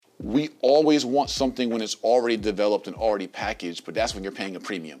we always want something when it's already developed and already packaged, but that's when you're paying a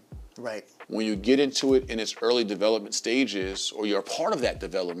premium. Right. When you get into it in its early development stages, or you're a part of that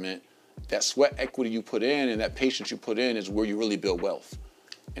development, that sweat equity you put in and that patience you put in is where you really build wealth.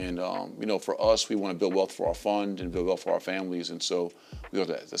 And for us, we want to build wealth for our fund and build wealth for our families. And so we thought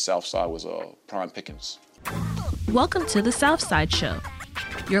that the Southside was prime pickings. Welcome to the Southside Show,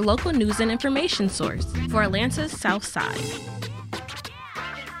 your local news and information source for Atlanta's Southside.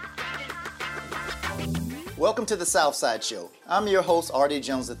 Welcome to the Southside Show. I'm your host, R.D.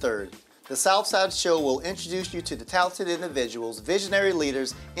 Jones III. The Southside Show will introduce you to the talented individuals, visionary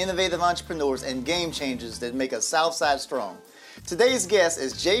leaders, innovative entrepreneurs, and game changers that make us Southside strong. Today's guest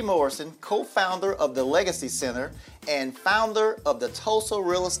is Jay Morrison, co-founder of the Legacy Center and founder of the Tulsa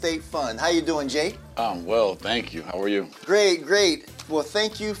Real Estate Fund. How you doing, Jay? I'm well, thank you. How are you? Great, great. Well,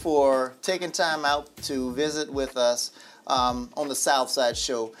 thank you for taking time out to visit with us on the Southside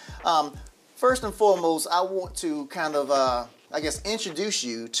Show. First and foremost, I want to kind of, introduce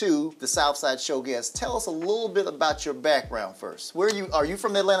you to the Southside Show guests. Tell us a little bit about your background first. Are you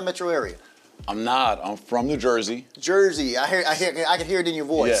from the Atlanta metro area? I'm not. I'm from New Jersey. Jersey. I can hear it in your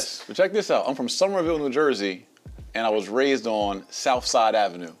voice. Yes. But check this out. I'm from Somerville, New Jersey, and I was raised on Southside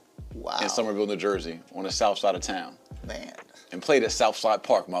Avenue. Wow. In Somerville, New Jersey, on the south side of town. Man. And played at Southside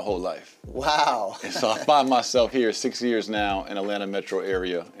Park my whole life. Wow. And so I find myself here 6 years now in Atlanta metro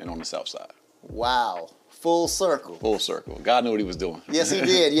area and on the south side. Wow. Full circle. Full circle. God knew what he was doing. Yes, he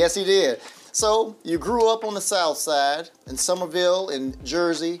did. Yes, he did. So you grew up on the south side in Somerville, in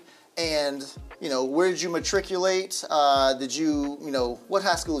Jersey, and, where did you matriculate? What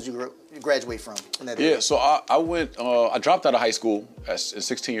high school did you graduate from in that area? Yeah, so I dropped out of high school at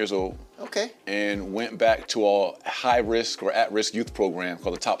 16 years old. Okay. And went back to a high-risk or at-risk youth program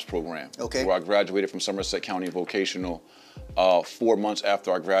called the TOPS program. Okay. Where I graduated from Somerset County Vocational. 4 months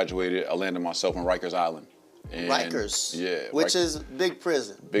after I graduated, I landed myself on Rikers Island. And Rikers? Yeah. Which is big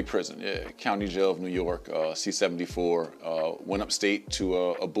prison. Big prison, yeah. County Jail of New York, C-74. Went upstate to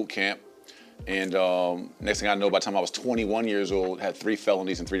a boot camp. And next thing I know, by the time I was 21 years old, had 3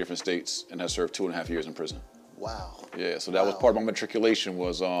 felonies in 3 different states and had served 2.5 years in prison. Wow. Yeah, so that was part of my matriculation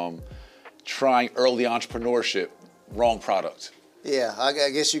was trying early entrepreneurship, wrong product. Yeah, I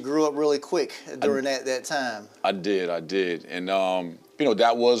guess you grew up really quick during that time. I did. And,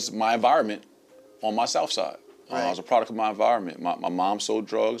 that was my environment on my south side. Right. I was a product of my environment. My mom sold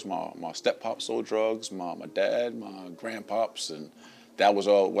drugs, my step-pop sold drugs, my dad, my grandpops, and that was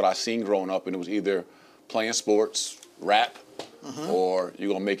what I seen growing up, and it was either playing sports, rap, or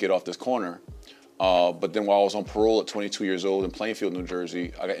you're gonna make it off this corner. But then while I was on parole at 22 years old in Plainfield, New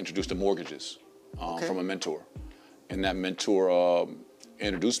Jersey, I got introduced to mortgages from a mentor. And that mentor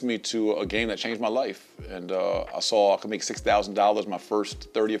introduced me to a game that changed my life. And I saw I could make $6,000 my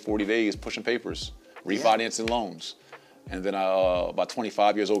first 30 or 40 days pushing papers, refinancing loans. And then about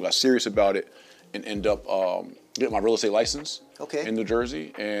 25 years old, got serious about it and ended up getting my real estate license in New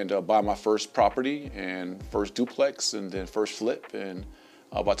Jersey and buy my first property and first duplex and then first flip. And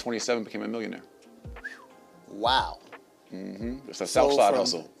about 27 became a millionaire. Wow. It's a Southside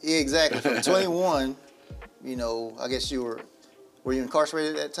hustle. Yeah, exactly. From 21, I guess were you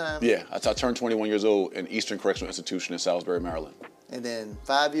incarcerated at that time? Yeah, I turned 21 years old in Eastern Correctional Institution in Salisbury, Maryland. And then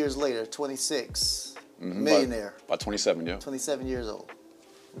 5 years later, 26, millionaire. By 27, yeah. 27 years old.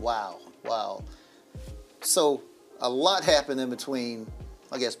 Wow. So a lot happened in between,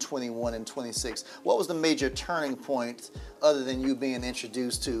 21 and 26. What was the major turning point other than you being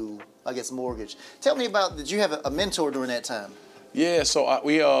introduced to, mortgage? Tell me about, did you have a mentor during that time? Yeah, so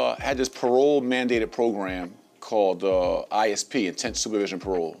we had this parole mandated program called ISP, Intense Supervision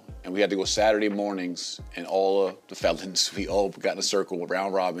Parole. And we had to go Saturday mornings, and all of the felons, we all got in a circle,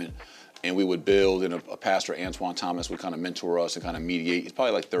 round robin, and we would build, and a pastor, Antoine Thomas, would kind of mentor us and kind of mediate. He's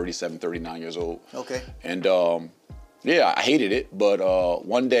probably like 37, 39 years old. Okay. And I hated it, but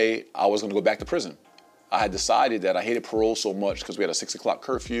one day I was gonna go back to prison. I had decided that I hated parole so much because we had a 6 o'clock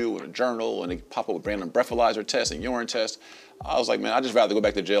curfew and a journal, and they pop up with random breathalyzer tests and urine tests. I was like, man, I'd just rather go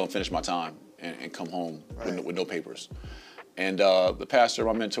back to jail and finish my time and come home with no papers. And the pastor,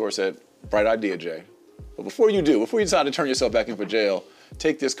 my mentor, said, bright idea, Jay. But before you decide to turn yourself back in for jail,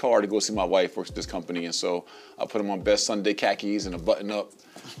 take this card to go see my wife, works at this company. And so I put him on best Sunday khakis and a button up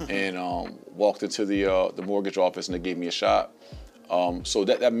and walked into the mortgage office, and they gave me a shot. So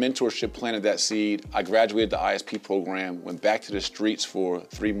that mentorship planted that seed. I graduated the ISP program, went back to the streets for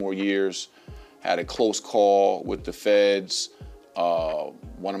 3 more years, had a close call with the feds.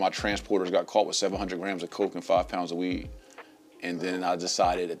 One of my transporters got caught with 700 grams of coke and 5 pounds of weed. And then I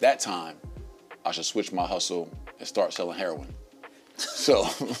decided at that time I should switch my hustle and start selling heroin. So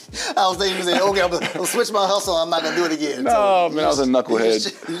I was thinking you said, okay, I'm gonna switch my hustle. I'm not gonna do it again. No, man, I was a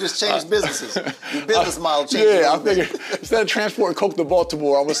knucklehead. You just changed businesses. Your business model changed. Yeah, I figured instead of transporting coke to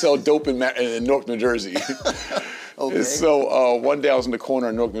Baltimore, I'm gonna sell dope in Newark, New Jersey. Okay. And so one day I was in the corner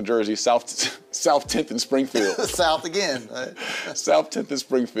in Newark, New Jersey, South 10th and Springfield. South again. Right? South 10th and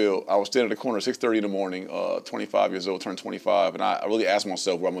Springfield. I was standing at the corner, 6:30 in the morning, 25 years old, turned 25, and I really asked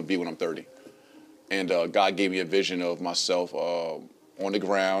myself where I'm gonna be when I'm 30. And God gave me a vision of myself on the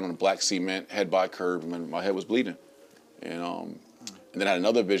ground on black cement, head by a curb, and my head was bleeding. And then I had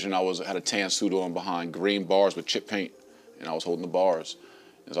another vision. I had a tan suit on behind green bars with chip paint, and I was holding the bars.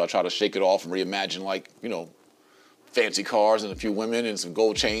 And so I tried to shake it off and reimagine, like, fancy cars and a few women and some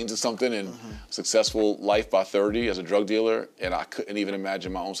gold chains or something, and successful life by 30 as a drug dealer, and I couldn't even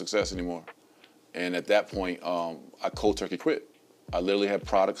imagine my own success anymore. And at that point, I cold turkey quit. I literally had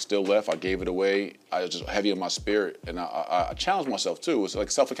products still left. I gave it away. I was just heavy in my spirit, and I challenged myself too. It was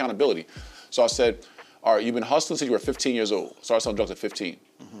like self-accountability. So I said, all right, you've been hustling since you were 15 years old. Started selling drugs at 15.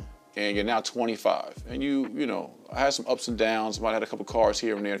 And you're now 25. And I had some ups and downs. Might have had a couple cars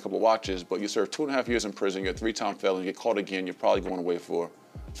here and there, a couple watches, but you served 2.5 years in prison. You're a 3-time felon. You get caught again. You're probably going away for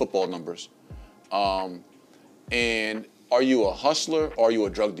football numbers. And are you a hustler or are you a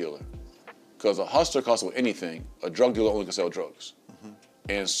drug dealer? Because a hustler can hustle anything. A drug dealer only can sell drugs.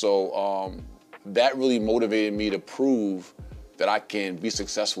 And so that really motivated me to prove that I can be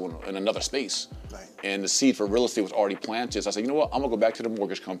successful in another space. Right. And the seed for real estate was already planted. So I said, you know what? I'm gonna go back to the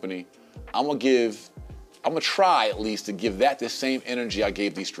mortgage company. I'm gonna try at least to give that the same energy I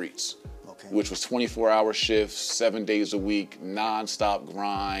gave these streets, which was 24-hour shifts, 7 days a week, nonstop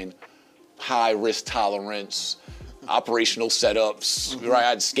grind, high risk tolerance, operational setups. Right? I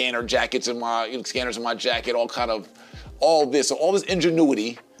had scanners in my jacket, all this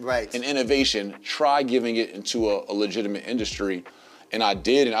ingenuity and innovation. Try giving it into a legitimate industry. And I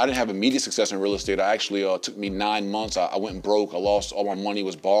did, and I didn't have immediate success in real estate. I actually, took me 9 months. I went broke. I lost all my money,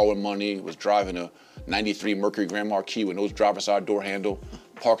 was borrowing money, was driving a 93 Mercury Grand Marquis with no driver's side door handle,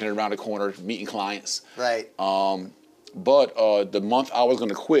 parking it around the corner, meeting clients. Right. But the month I was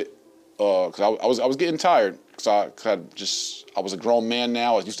gonna quit, because I was getting tired, because I was a grown man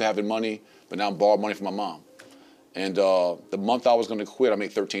now. I was used to having money, but now I'm borrowing money from my mom. And the month I was gonna quit, I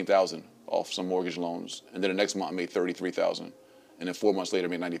made $13,000 off some mortgage loans. And then the next month I made $33,000. And then 4 months later, I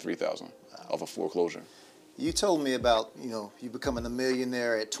made $93,000 off a foreclosure. You told me about, you becoming a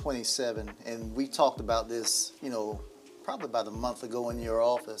millionaire at 27, and we talked about this, probably about a month ago in your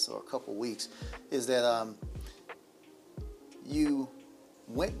office or a couple weeks, is that you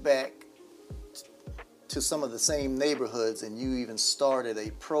went back to some of the same neighborhoods, and you even started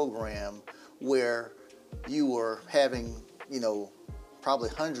a program where you were having, probably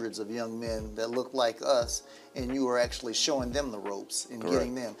hundreds of young men that looked like us, and you were actually showing them the ropes and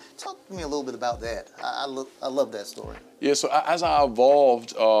getting them. Talk to me a little bit about that. I love that story. Yeah, so as I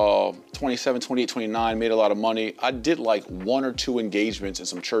evolved, 27, 28, 29, made a lot of money, I did like 1 or 2 engagements in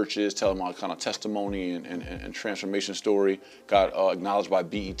some churches, telling my kind of testimony and transformation story. Got acknowledged by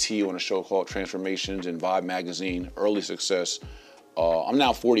BET on a show called Transformations in Vibe magazine, early success. I'm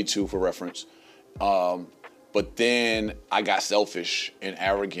now 42 for reference. But then I got selfish and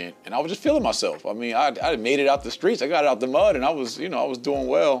arrogant, and I was just feeling myself. I mean, I made it out the streets. I got it out the mud, and I was doing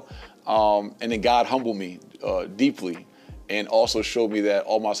well. And then God humbled me deeply, and also showed me that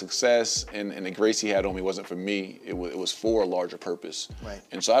all my success and the grace He had on me wasn't for me. It was for a larger purpose. Right.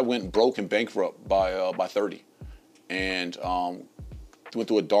 And so I went broke and bankrupt by 30, and went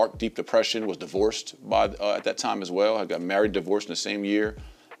through a dark, deep depression. Was divorced at that time as well. I got married, divorced in the same year,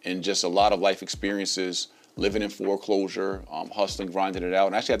 and just a lot of life experiences. Living in foreclosure, hustling, grinding it out,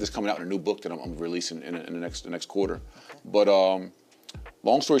 and I actually have this coming out in a new book that I'm releasing in the next quarter. But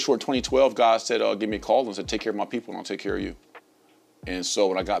long story short, 2012, God said, "Give me a call," and said, "Take care of my people, and I'll take care of you." And so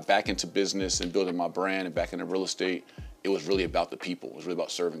when I got back into business and building my brand and back into real estate, it was really about the people. It was really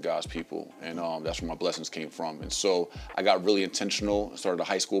about serving God's people, and that's where my blessings came from. And so I got really intentional. I started a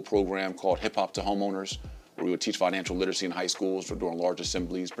high school program called Hip Hop to Homeowners, where we would teach financial literacy in high schools. We're doing large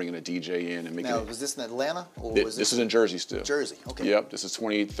assemblies, bringing a DJ in and making it. Now, was this in Atlanta? Or was this is in Jersey still. Jersey, okay. Yep, this is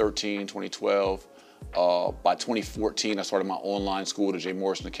 2013, 2012. By 2014, I started my online school, the J.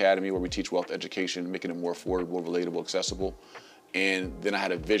 Morrison Academy, where we teach wealth education, making it more affordable, relatable, accessible. And then I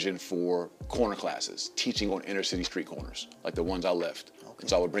had a vision for corner classes, teaching on inner city street corners, like the ones I left. Okay. And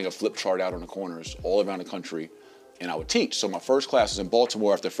so I would bring a flip chart out on the corners all around the country, and I would teach. So my first class was in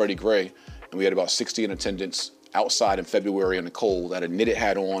Baltimore after Freddie Gray, and we had about 60 in attendance outside in February in the cold. I had a knitted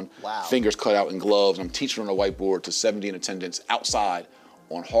hat on, fingers cut out in gloves. I'm teaching on a whiteboard to 70 in attendance outside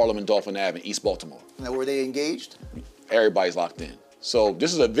on Harlem and Dolphin Ave in East Baltimore. Now, were they engaged? Everybody's locked in. So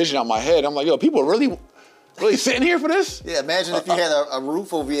this is a vision out my head. I'm like, yo, people are really sitting here for this? Yeah, imagine if you had a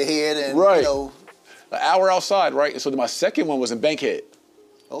roof over your head and, right. you know. An hour outside, right? So my second one was in Bankhead.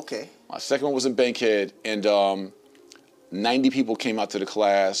 Okay. My second one was in Bankhead, and 90 people came out to the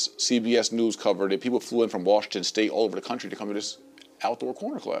class. CBS News covered it. People flew in from Washington State, all over the country to come to this outdoor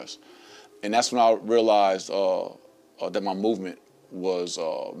corner class. And that's when I realized that my movement was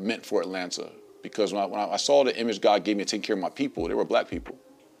meant for Atlanta. Because when I saw the image God gave me to take care of my people, they were black people.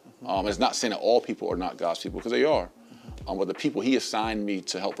 It's not saying that all people are not God's people, because they are. But the people he assigned me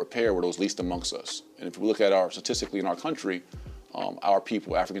to help prepare were those least amongst us. And if we look at statistically in our country, our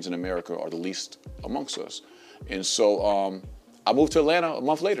people, Africans in America, are the least amongst us. And so I moved to Atlanta a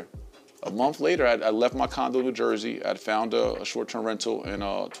month later. A month later, I left my condo in New Jersey. I'd found a short-term rental in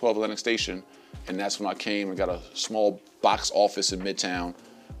 12 Atlantic Station. And that's when I came and got a small box office in Midtown,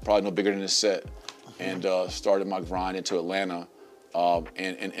 probably no bigger than this set, and started my grind into Atlanta.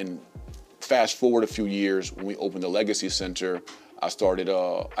 And fast forward a few years, when we opened the Legacy Center, I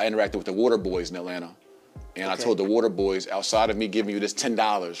interacted with the Water Boys in Atlanta. And I told the Water Boys, outside of me giving you this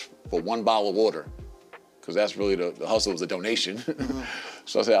 $10 for one bottle of water, because that's really the hustle, was a donation.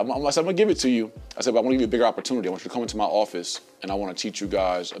 So I said, I'm gonna give it to you. I said, but I want to give you a bigger opportunity. I want you to come into my office, and I want to teach you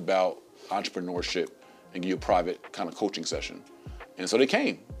guys about entrepreneurship and give you a private kind of coaching session. And so they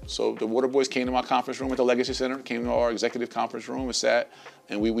came. So the Water Boys came to my conference room at the Legacy Center, came to our executive conference room and sat,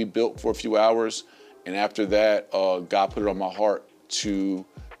 and we built for a few hours. And after that, God put it on my heart to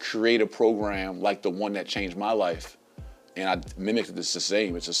create a program like the one that changed my life. And I mimicked it. It's the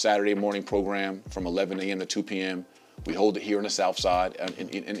same. It's a Saturday morning program from 11 a.m. to 2 p.m. We hold it here in the Southside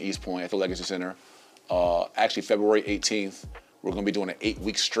in East Point at the Legacy Center. Actually, February 18th, we're going to be doing an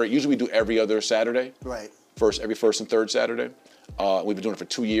 8-week straight. Usually we do every other Saturday. Right. Every first and third Saturday. We've been doing it for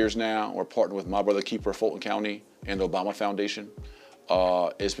 2 years now. We're partnered with My Brother Keeper, Fulton County, and the Obama Foundation.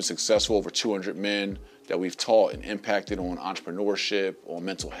 It's been successful. Over 200 men that we've taught and impacted on entrepreneurship, on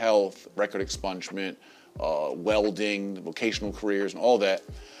mental health, record expungement, welding, vocational careers, and all that.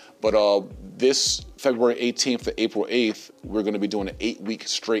 But this February 18th to April 8th, we're going to be doing an 8-week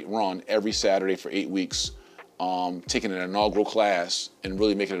straight run every Saturday for 8 weeks, taking an inaugural class and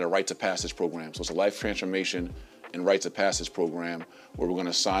really making it a rites of passage program. So it's a life transformation and rites of passage program where we're going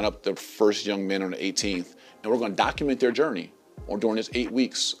to sign up the first young men on the 18th, and we're going to document their journey during this 8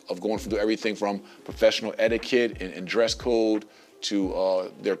 weeks of going through everything from professional etiquette and dress code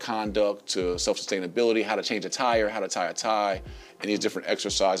to their conduct, to self-sustainability, how to change a tire, how to tie a tie, and these different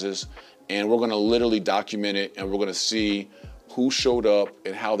exercises. And we're gonna literally document it, and we're gonna see who showed up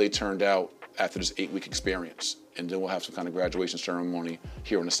and how they turned out after this 8-week experience. And then we'll have some kind of graduation ceremony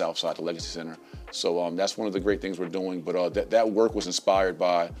here on the Southside, the Legacy Center. So that's one of the great things we're doing. But that work was inspired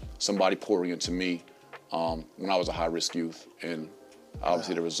by somebody pouring into me when I was a high-risk youth, and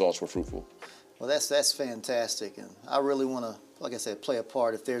obviously the results were fruitful. Well, that's fantastic, and I really want to, like I said, play a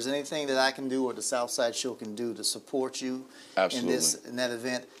part. If there's anything that I can do or the Southside Show can do to support you in that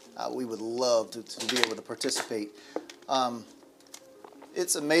event, we would love to be able to participate.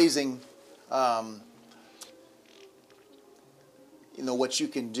 It's amazing, you know, what you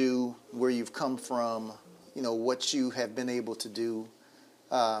can do, where you've come from, you know, what you have been able to do,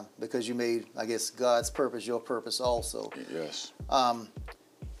 because you made, I guess, God's purpose your purpose also. Yes.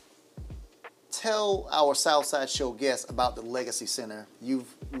 Tell our Southside Show guests about the Legacy Center.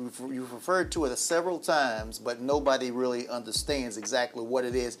 You've referred to it several times, but nobody really understands exactly what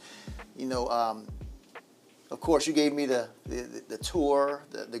it is. You know, of course, you gave me the tour,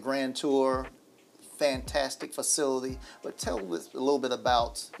 the grand tour. Fantastic facility. But tell us a little bit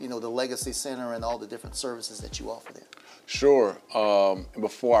about, you know, the Legacy Center and all the different services that you offer there. Sure.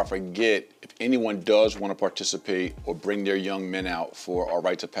 Before I forget, if anyone does want to participate or bring their young men out for our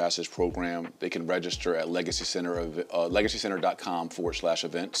Rites of Passage program, they can register at legacycenter.com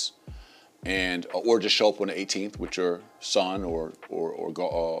 /events, and or just show up on the 18th with your son or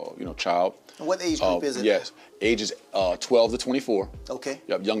child. And what age group is it? Yes, ages 12 to 24. Okay.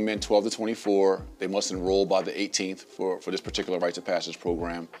 Yep, young men 12 to 24. They must enroll by the 18th for this particular Rites of Passage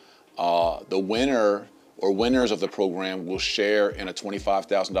program. The winner or winners of the program will share in a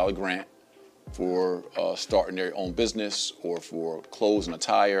 $25,000 grant for starting their own business, or for clothes and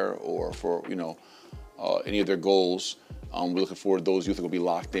attire, or for any of their goals. We're looking forward to those youth that will be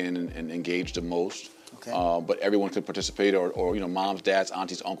locked in and engaged the most. Okay. But everyone can participate, or moms, dads,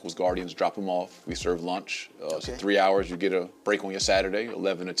 aunties, uncles, guardians, drop them off. We serve lunch. So 3 hours, you get a break on your Saturday,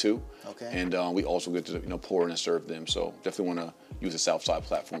 11 to 2. Okay. And we also get to pour in and serve them. So definitely want to use the Southside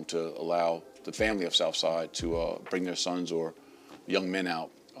platform to allow the family of Southside to bring their sons or young men out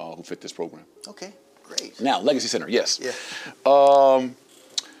who fit this program. Okay, Great. Now, Legacy Center, yes. Yeah.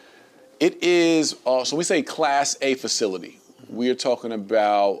 It is, so we say Class A facility. We are talking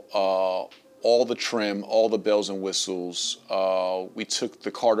about all the trim, all the bells and whistles. We took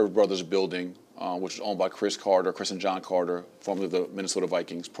the Carter Brothers building, which was owned by Chris and John Carter, formerly of the Minnesota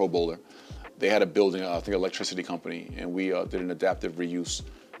Vikings, Pro Bowler. They had a building, I think an electricity company, and we did an adaptive reuse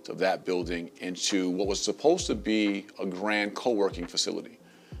of that building into what was supposed to be a grand co-working facility.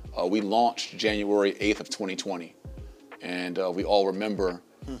 We launched January 8th of 2020, and we all remember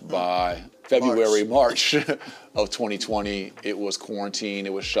by February, March of 2020, it was quarantine,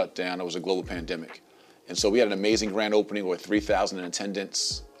 it was shut down, it was a global pandemic. And so we had an amazing grand opening with 3,000 in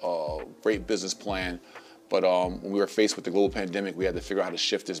attendance, great business plan. But when we were faced with the global pandemic, we had to figure out how to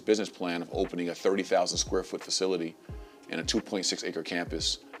shift this business plan of opening a 30,000 square foot facility in a 2.6 acre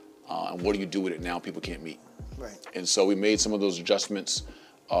campus. And what do you do with it now? People can't meet. Right. And so we made some of those adjustments,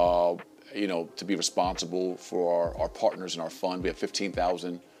 to be responsible for our partners in our fund. We have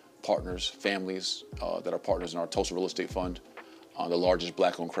 15,000 partners, families that are partners in our Tulsa Real Estate Fund, the largest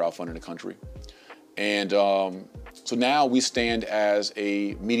Black-owned crowdfund in the country. And so now we stand as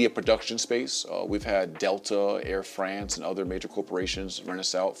a media production space. We've had Delta, Air France, and other major corporations rent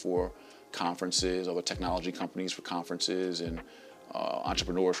us out for conferences, other technology companies for conferences, and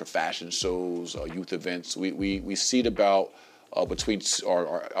entrepreneurs for fashion shows, youth events. We seat about between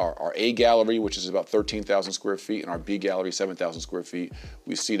our A gallery, which is about 13,000 square feet, and our B gallery, 7,000 square feet.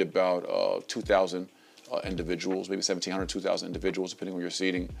 We seat about 2,000 individuals, maybe 1,700, 2,000 individuals, depending on your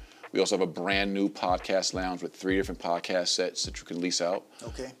seating. We also have a brand new podcast lounge with 3 different podcast sets that you can lease out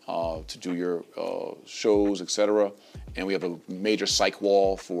to do your shows, etc. And we have a major psych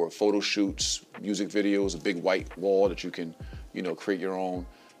wall for photo shoots, music videos, a big white wall that you can, create your own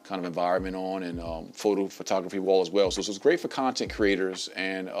kind of environment on, and photography wall as well. So it's great for content creators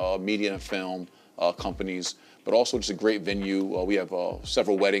and media and film companies, but also just a great venue. We have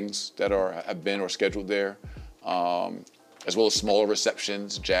several weddings that have been or scheduled there, as well as smaller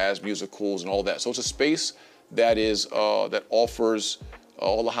receptions, jazz musicals, and all that. So it's a space that that offers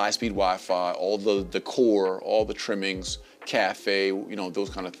all the high-speed Wi-Fi, all the decor, all the trimmings, cafe, those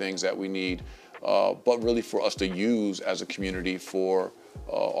kind of things that we need, but really for us to use as a community for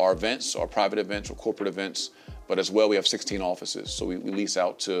our events, our private events or corporate events. But as well, we have 16 offices. So we lease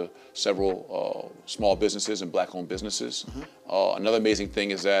out to several small businesses and Black-owned businesses. Another amazing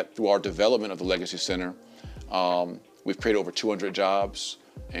thing is that through our development of the Legacy Center, we've created over 200 jobs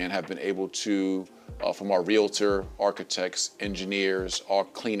and have been able to, from our realtor, architects, engineers, our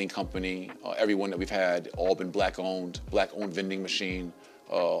cleaning company, everyone that we've had, all been Black-owned vending machine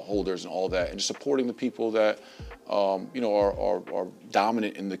holders and all that, and just supporting the people that are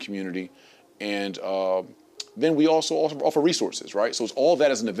dominant in the community. And then we also offer resources, right? So it's all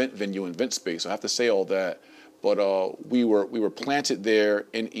that as an event venue and event space. So I have to say all that. But we were planted there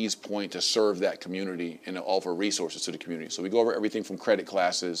in East Point to serve that community and to offer resources to the community. So we go over everything from credit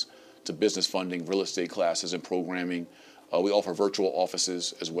classes to business funding, real estate classes, and programming. We offer virtual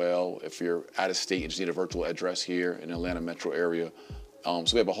offices as well. If you're out of state and just need a virtual address here in the Atlanta metro area. So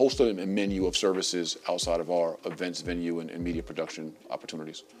we have a host of a menu of services outside of our events venue and media production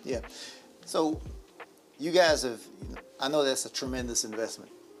opportunities. Yeah. So you guys have, I know that's a tremendous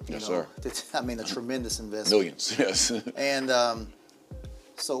investment. Yes, sir. A tremendous investment. Millions, yes. And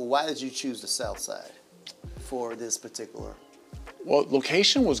so why did you choose the Southside for this particular? Well,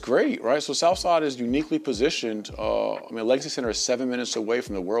 location was great, right? So Southside is uniquely positioned. Legacy Center is 7 minutes away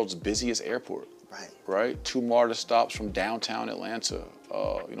from the world's busiest airport. Right? 2 MARTA stops from downtown Atlanta.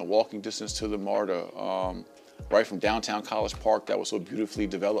 Walking distance to the MARTA. Right from downtown College Park, that was so beautifully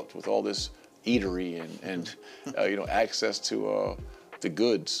developed with all this eatery and access to the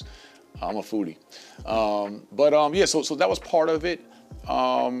goods. I'm a foodie. So that was part of it.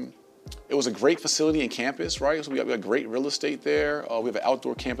 It was a great facility and campus, right? So we got great real estate there. We have an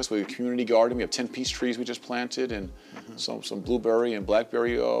outdoor campus with a community garden. We have 10 peach trees we just planted, and some blueberry and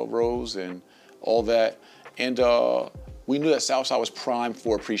blackberry rows and all that. And we knew that Southside was primed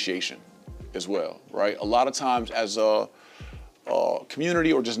for appreciation as well, right? A lot of times as a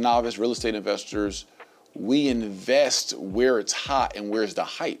community or just novice real estate investors, we invest where it's hot and where's the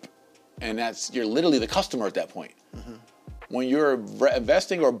hype. And you're literally the customer at that point. When you're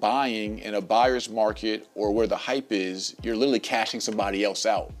investing or buying in a buyer's market or where the hype is, you're literally cashing somebody else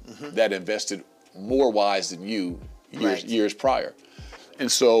out that invested more wise than you years prior.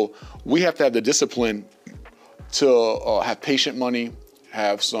 And so we have to have the discipline to have patient money,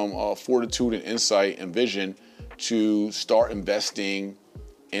 have some fortitude and insight and vision to start investing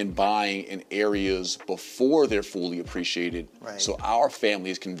and buying in areas before they're fully appreciated, so our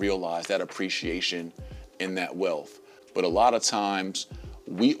families can realize that appreciation and that wealth. But a lot of times,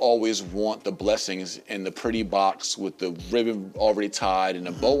 we always want the blessings in the pretty box with the ribbon already tied and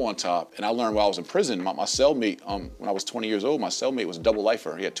the bow on top. And I learned while I was in prison, my cellmate, when I was 20 years old, my cellmate was a double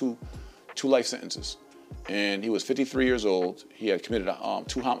lifer. He had two life sentences. And he was 53 years old. He had committed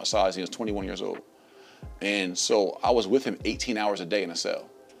 2 homicides. He was 21 years old. And so I was with him 18 hours a day in a cell.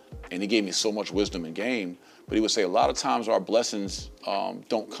 And he gave me so much wisdom and game. But he would say a lot of times our blessings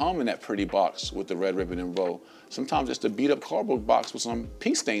don't come in that pretty box with the red ribbon and bow. Sometimes it's the beat up cardboard box with some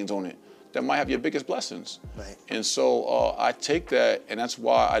pea stains on it that might have your biggest blessings. Right. And so I take that, and that's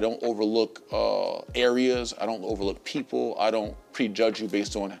why I don't overlook areas. I don't overlook people. I don't prejudge you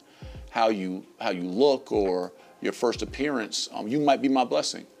based on how you look or your first appearance. You might be my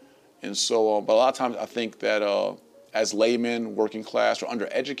blessing. And so, but a lot of times I think that as laymen, working class, or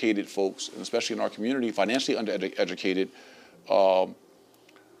undereducated folks, and especially in our community, financially undereducated,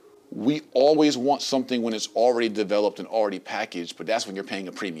 we always want something when it's already developed and already packaged, but that's when you're paying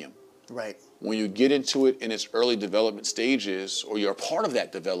a premium. Right. When you get into it in its early development stages, or you're a part of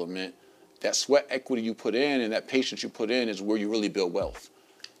that development, that sweat equity you put in and that patience you put in is where you really build wealth.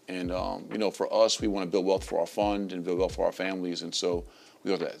 And for us, we want to build wealth for our fund and build wealth for our families. And so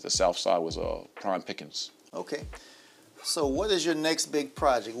we thought that the Southside was prime pickings. Okay. So what is your next big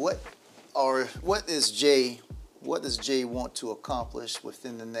project? What does Jay want to accomplish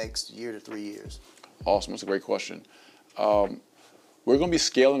within the next year to 3 years? Awesome. That's a great question. We're going to be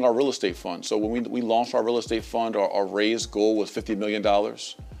scaling our real estate fund. So when we launched our real estate fund, our raised goal was $50 million.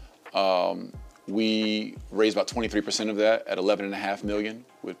 We raised about 23% of that at $11.5 million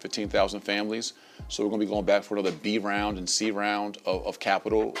with 15,000 families. So we're going to be going back for another B round and C round of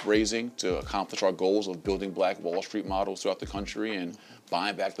capital raising to accomplish our goals of building Black Wall Street models throughout the country and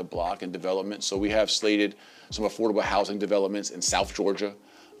buying back the block and development. So we have slated some affordable housing developments in South Georgia.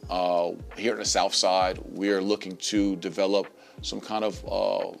 Here in the Southside, we are looking to develop some kind of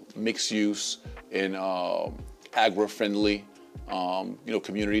mixed use and agri-friendly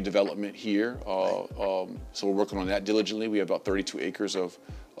community development here. So we're working on that diligently. We have about 32 acres of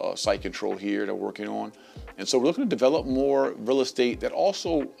site control here that we're working on. And so we're looking to develop more real estate that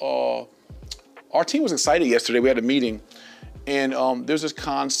also, our team was excited yesterday. We had a meeting, and there's this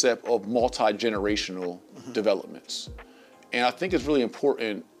concept of multi-generational developments. And I think it's really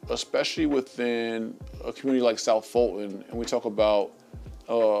important, especially within a community like South Fulton, and we talk about,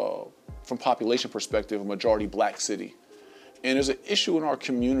 from population perspective, a majority Black city. And there's an issue in our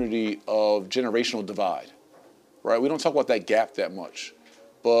community of generational divide, right? We don't talk about that gap that much,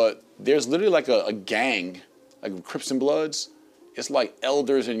 but there's literally like a gang, like Crips and Bloods. It's like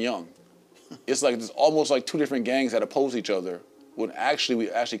elders and young. It's like, it's almost like two different gangs that oppose each other when actually we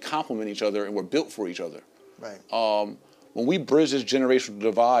actually complement each other and we're built for each other. Right. When we bridge this generational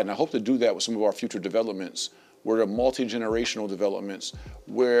divide, and I hope to do that with some of our future developments, where they're multi-generational developments,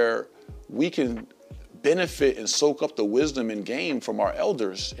 where we can benefit and soak up the wisdom and game from our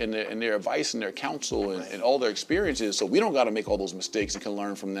elders and their advice and their counsel and all their experiences. So we don't got to make all those mistakes and can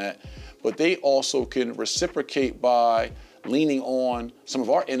learn from that. But they also can reciprocate by leaning on some of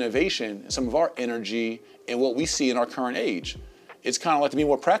our innovation and some of our energy and what we see in our current age. It's kind of like, to be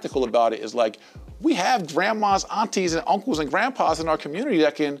more practical about it, is like, we have grandmas, aunties, and uncles and grandpas in our community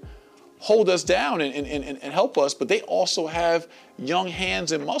that can hold us down and help us, but they also have young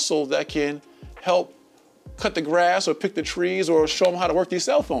hands and muscle that can help cut the grass or pick the trees or show them how to work these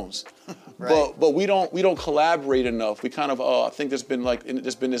cell phones. Right. But we don't collaborate enough. We kind of I think there's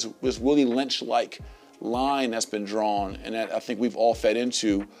been this Willie Lynch-like line that's been drawn, and that I think we've all fed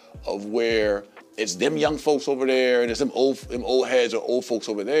into, of where it's them young folks over there and it's them old heads or old folks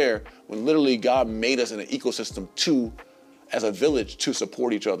over there, when literally God made us in an ecosystem as a village to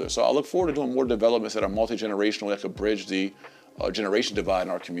support each other. So I look forward to doing more developments that are multi-generational, that could bridge the generation divide in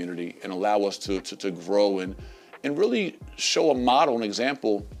our community and allow us to grow and really show a model, an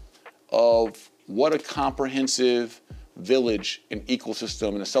example of what a comprehensive village and ecosystem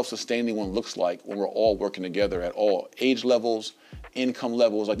and a self-sustaining one looks like when we're all working together at all age levels, income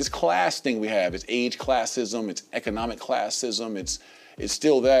levels. Like this class thing we have, it's age classism, it's economic classism, it's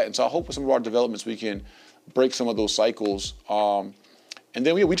still that. And so I hope with some of our developments we can break some of those cycles. And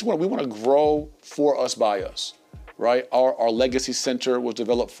then we want to grow for us, by us. Right? Our legacy center was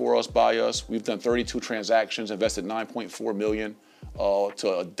developed for us, by us. We've done 32 transactions, invested $9.4 million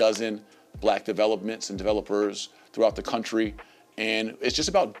to a dozen Black developments and developers throughout the country. And it's just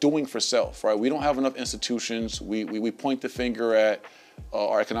about doing for self, right? We don't have enough institutions. We point the finger at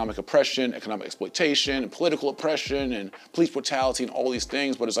our economic oppression, economic exploitation, and political oppression, and police brutality, and all these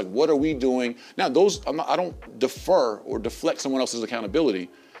things. But it's like, what are we doing? Now, I don't defer or deflect someone else's accountability,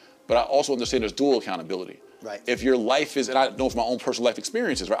 but I also understand there's dual accountability. Right. If your life is, and I know from my own personal life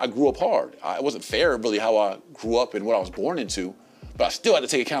experiences, right? I grew up hard. It wasn't fair, really, how I grew up and what I was born into, but I still had to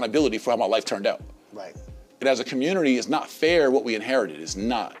take accountability for how my life turned out. Right. And as a community, it's not fair what we inherited. It's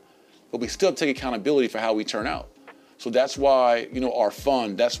not. But we still have to take accountability for how we turn out. So that's why, our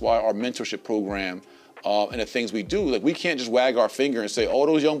fund, that's why our mentorship program and the things we do, like we can't just wag our finger and say, oh,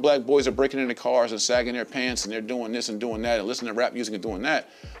 those young black boys are breaking into cars and sagging their pants and they're doing this and doing that and listening to rap music and doing that.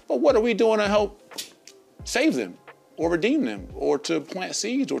 But what are we doing to help save them or redeem them or to plant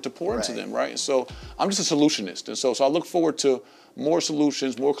seeds or to pour into them, right? And so I'm just a solutionist. And so I look forward to more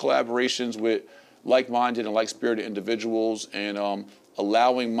solutions, more collaborations with like-minded and like-spirited individuals and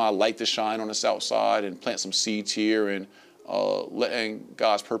allowing my light to shine on the South Side and plant some seeds here and letting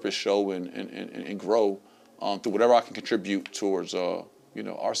God's purpose show and grow through whatever I can contribute towards, our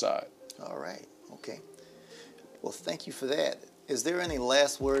side. All right. Okay. Well, thank you for that. Is there any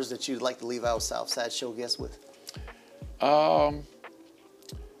last words that you'd like to leave our Southside Show guests with? Yeah,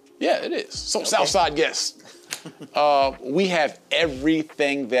 it is. So, okay. Southside guests, we have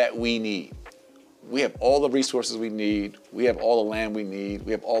everything that we need. We have all the resources we need. We have all the land we need.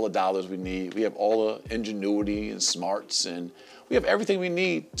 We have all the dollars we need. We have all the ingenuity and smarts, and we have everything we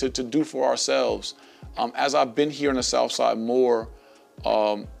need to do for ourselves. As I've been here on the South Side more,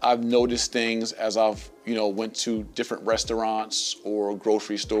 I've noticed things as I've, went to different restaurants or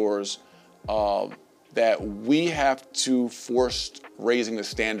grocery stores that we have to force raising the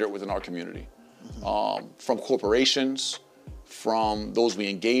standard within our community. From corporations, from those we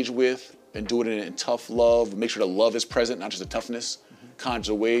engage with, and do it in tough love, make sure the love is present, not just the toughness, kinds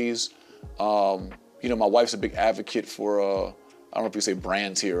of ways. My wife's a big advocate for, I don't know if you say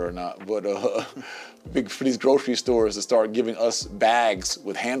brands here or not, but big for these grocery stores to start giving us bags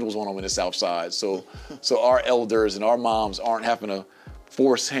with handles on them in the South Side. So our elders and our moms aren't having to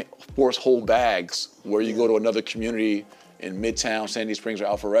force whole bags where you go to another community in Midtown, Sandy Springs, or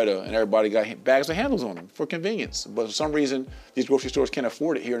Alpharetta, and everybody got bags with handles on them for convenience. But for some reason, these grocery stores can't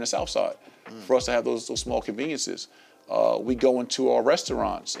afford it here in the South Side for us to have those small conveniences. We go into our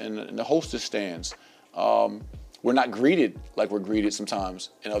restaurants and the hostess stands. We're not greeted like we're greeted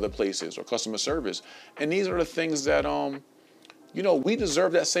sometimes in other places or customer service. And these are the things that, we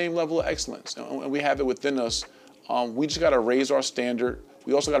deserve that same level of excellence, and we have it within us. We just gotta raise our standard.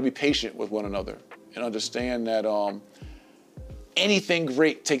 We also gotta be patient with one another and understand that anything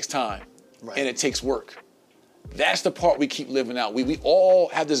great takes time, and it takes work. That's the part we keep living out. We all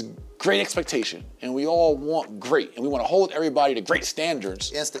have this great expectation, and we all want great, and we want to hold everybody to great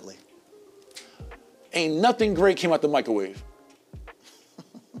standards. Instantly. Ain't nothing great came out the microwave.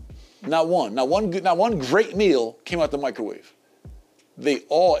 Not one great meal came out the microwave.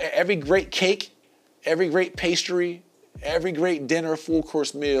 Every great cake, every great pastry, every great dinner, full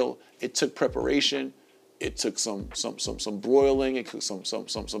course meal, it took preparation. It took some broiling, it took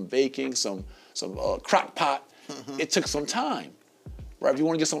some baking, some crock pot. It took some time, right? If you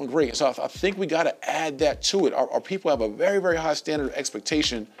want to get something great. So I think we got to add that to it. Our people have a very, very high standard of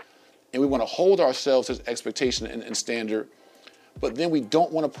expectation, and we want to hold ourselves to expectation and standard. But then we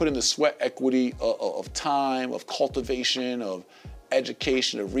don't want to put in the sweat equity of time, of cultivation, of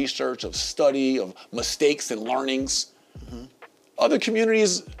education, of research, of study, of mistakes and learnings. Other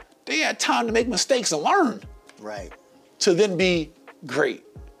communities, they had time to make mistakes and learn. Right. To then be great.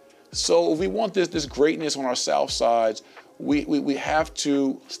 So if we want this greatness on our South Sides, we have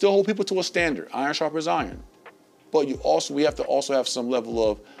to still hold people to a standard. Iron sharpens iron. But we have to also have some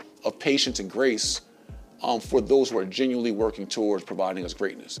level of patience and grace for those who are genuinely working towards providing us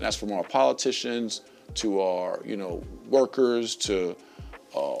greatness. And that's from our politicians to our workers to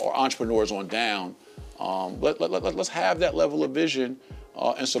our entrepreneurs on down. Let's have that level of vision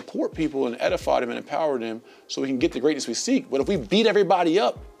and support people and edify them and empower them so we can get the greatness we seek. But if we beat everybody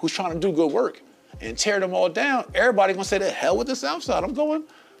up who's trying to do good work and tear them all down, everybody's gonna say, the hell with the South Side, I'm going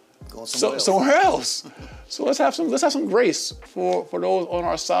somewhere else. So let's have some grace for those on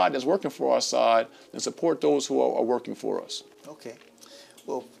our side that's working for our side and support those who are working for us. Okay.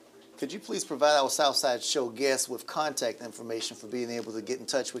 Well, could you please provide our Southside Show guests with contact information for being able to get in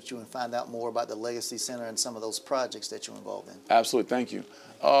touch with you and find out more about the Legacy Center and some of those projects that you're involved in? Absolutely, thank you.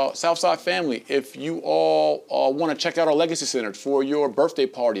 Southside family, if you all want to check out our Legacy Center for your birthday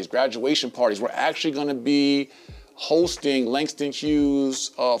parties, graduation parties, we're actually going to be hosting Langston Hughes'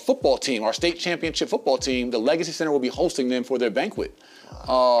 football team, our state championship football team. The Legacy Center will be hosting them for their banquet.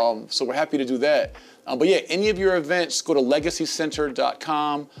 Wow. So we're happy to do that. But yeah, any of your events, go to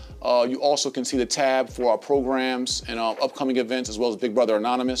legacycenter.com. You also can see the tab for our programs and upcoming events, as well as Big Brother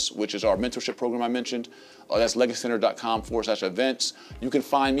Anonymous, which is our mentorship program I mentioned. That's legacycenter.com/events. You can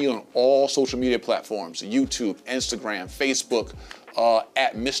find me on all social media platforms, YouTube, Instagram, Facebook,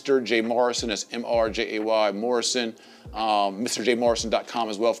 at Mr. J Morrison, that's MRJAY Morrison, MrJMorrison.com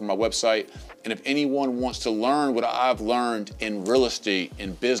as well for my website. And if anyone wants to learn what I've learned in real estate,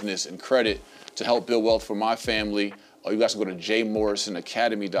 in business, and credit to help build wealth for my family, you guys can go to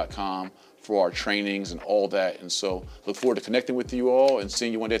jmorrisonacademy.com for our trainings and all that. And so look forward to connecting with you all and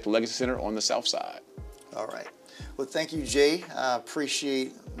seeing you one day at the Legacy Center on the South Side. All right. Well, thank you, Jay. I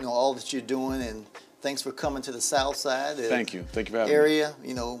appreciate all that you're doing, and thanks for coming to the South Side. Thank you. Thank you for having area.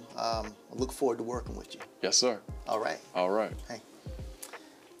 Me. I look forward to working with you. Yes, sir. All right. All right. Hey.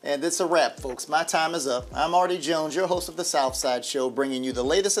 And that's a wrap, folks. My time is up. I'm Artie Jones, your host of the Southside Show, bringing you the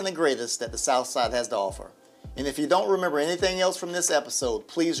latest and the greatest that the Southside has to offer. And if you don't remember anything else from this episode,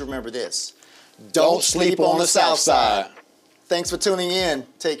 please remember this. Don't sleep on the Southside. Thanks for tuning in.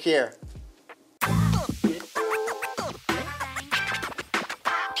 Take care.